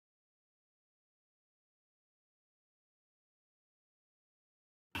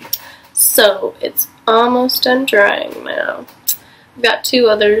So it's almost done drying now. I've got 2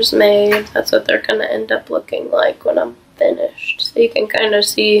 others made. That's what they're going to end up looking like when I'm finished. So you can kind of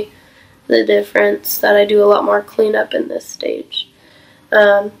see the difference that I do a lot more cleanup in this stage.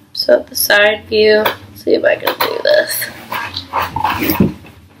 So at the side view, let's see if I can do this.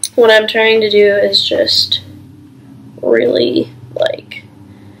 What I'm trying to do is just really like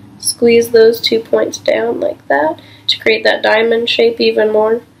squeeze those 2 points down like that to create that diamond shape even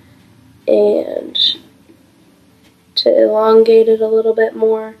more, and to elongate it a little bit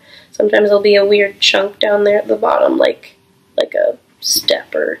more. Sometimes there'll be a weird chunk down there at the bottom, like a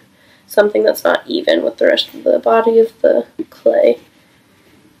step or something that's not even with the rest of the body of the clay.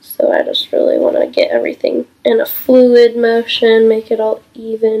 So I just really want to get everything in a fluid motion, make it all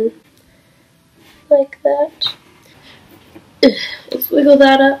even like that. Let's wiggle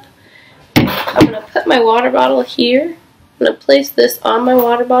that up. I'm going to put my water bottle here. I'm going to place this on my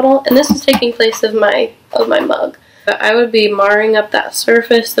water bottle, and this is taking place of my mug. I would be marring up that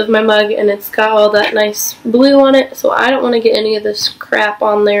surface of my mug, and it's got all that nice blue on it, so I don't want to get any of this crap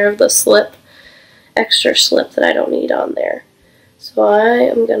on there of the slip, extra slip that I don't need on there. So I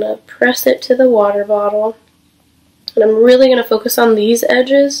am going to press it to the water bottle, and I'm really going to focus on these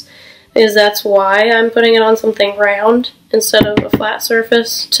edges, because that's why I'm putting it on something round instead of a flat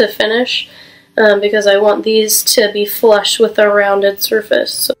surface to finish, because I want these to be flush with a rounded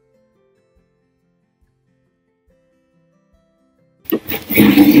surface. So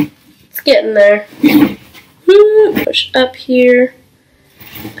it's getting there. Push up here.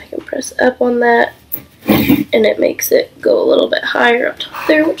 I can press up on that, and it makes it go a little bit higher up top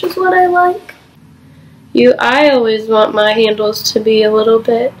there, which is what I like. I always want my handles to be a little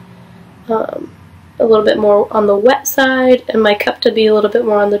bit more on the wet side, and my cup to be a little bit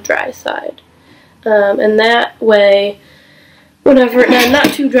more on the dry side. And that way, whenever,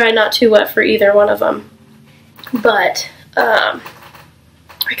 not too dry, not too wet for either one of them, but I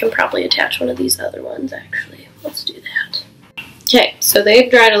can probably attach one of these other ones, actually. Let's do that. Okay, so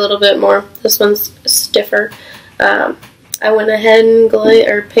they've dried a little bit more. This one's stiffer. I went ahead and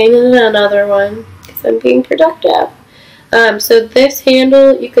painted another one because I'm being productive. So this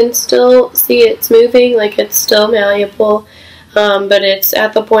handle, you can still see it's moving, like it's still malleable, but it's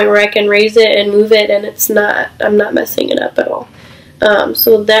at the point where I can raise it and move it, and I'm not messing it up at all.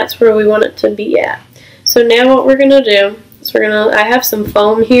 So that's where we want it to be at. So now what we're gonna do is I have some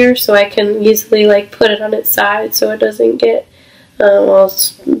foam here so I can easily like put it on its side so it doesn't get all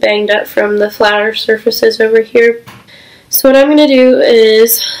banged up from the flatter surfaces over here. So what I'm going to do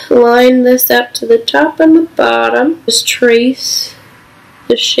is line this up to the top and the bottom. Just trace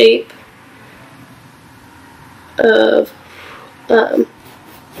the shape of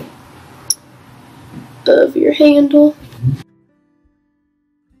your handle.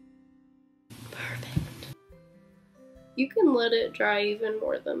 Perfect. You can let it dry even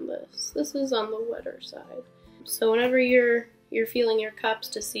more than this. This is on the wetter side. So whenever you're feeling your cups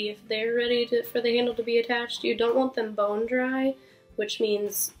to see if they're ready for the handle to be attached, you don't want them bone dry, which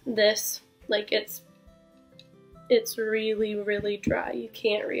means this, like it's really, really dry. You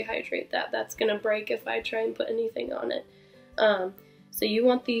can't rehydrate that. That's gonna break if I try and put anything on it. So you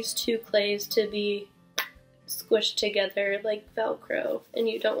want these 2 clays to be squished together like Velcro, and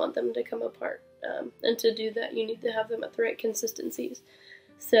you don't want them to come apart. And to do that, you need to have them at the right consistencies.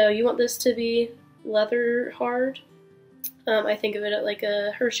 So you want this to be leather hard. I think of it like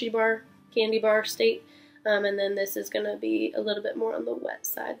a Hershey bar, candy bar state, and then this is going to be a little bit more on the wet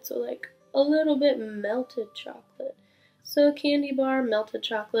side, so like a little bit melted chocolate. So candy bar, melted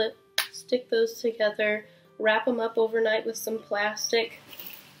chocolate, stick those together, wrap them up overnight with some plastic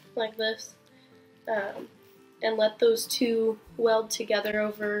like this, and let those 2 weld together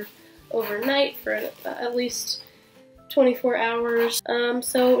overnight for at least 24 hours.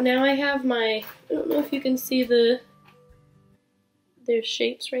 So now I have I don't know if you can see there's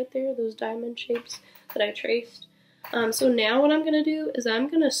shapes right there, those diamond shapes that I traced. So now what I'm going to do is I'm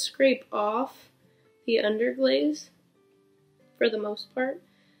going to scrape off the underglaze for the most part.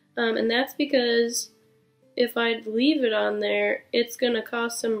 And that's because if I leave it on there, it's going to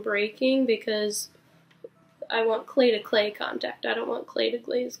cause some breaking because I want clay to clay contact. I don't want clay to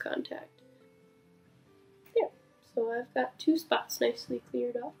glaze contact. There. So I've got 2 spots nicely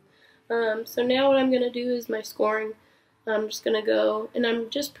cleared off. So now what I'm going to do is my scoring. I'm just going to go, and I'm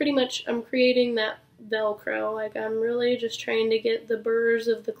creating that Velcro. Like I'm really just trying to get the burrs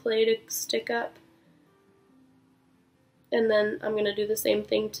of the clay to stick up. And then I'm going to do the same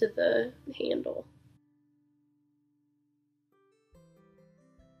thing to the handle.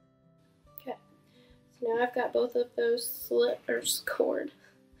 Okay, so now I've got both of those scored.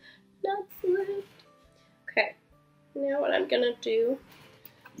 not slipped. Okay, now what I'm gonna do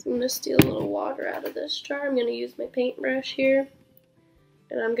is I'm gonna steal a little water out of this jar. I'm gonna use my paintbrush here,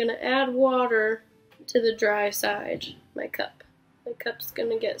 and I'm gonna add water to the dry side, my cup. My cup's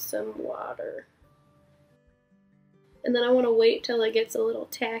gonna get some water. And then I wanna wait till it gets a little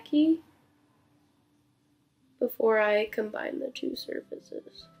tacky before I combine the two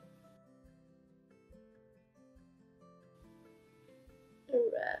surfaces.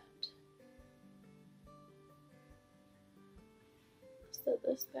 Alright. Set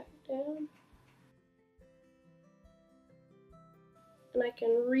this back down. And I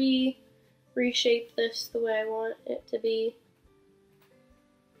can reshape this the way I want it to be.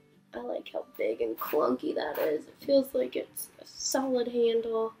 I like how big and clunky that is. It feels like it's a solid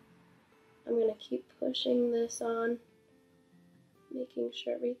handle. I'm gonna keep pushing this on, making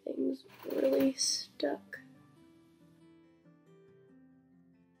sure everything's really stuck.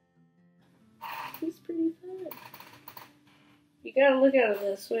 It's pretty fun. You gotta look at it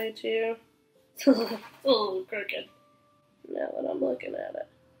this way too. It's a little crooked. Now that I'm looking at it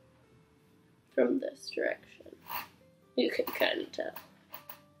from this direction, you can kind of tell.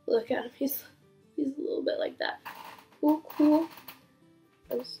 Look at him, he's a little bit like that. Cool.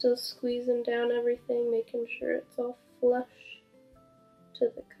 I'm still squeezing down everything, making sure it's all flush to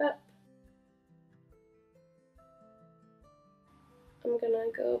the cup. I'm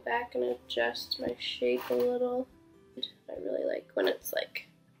gonna go back and adjust my shape a little. I really like when it's like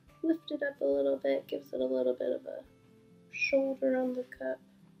lifted up a little bit, gives it a little bit of a shoulder on the cup.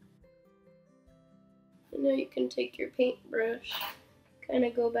 And now you can take your paintbrush, kind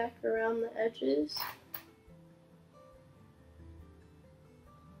of go back around the edges.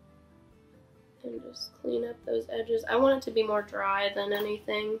 And just clean up those edges. I want it to be more dry than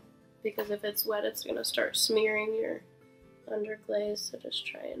anything, because if it's wet, it's gonna start smearing your underglaze, so just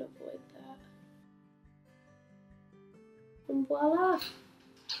try and avoid that. And voila!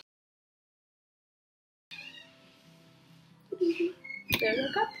 There's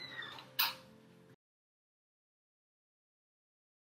our cup.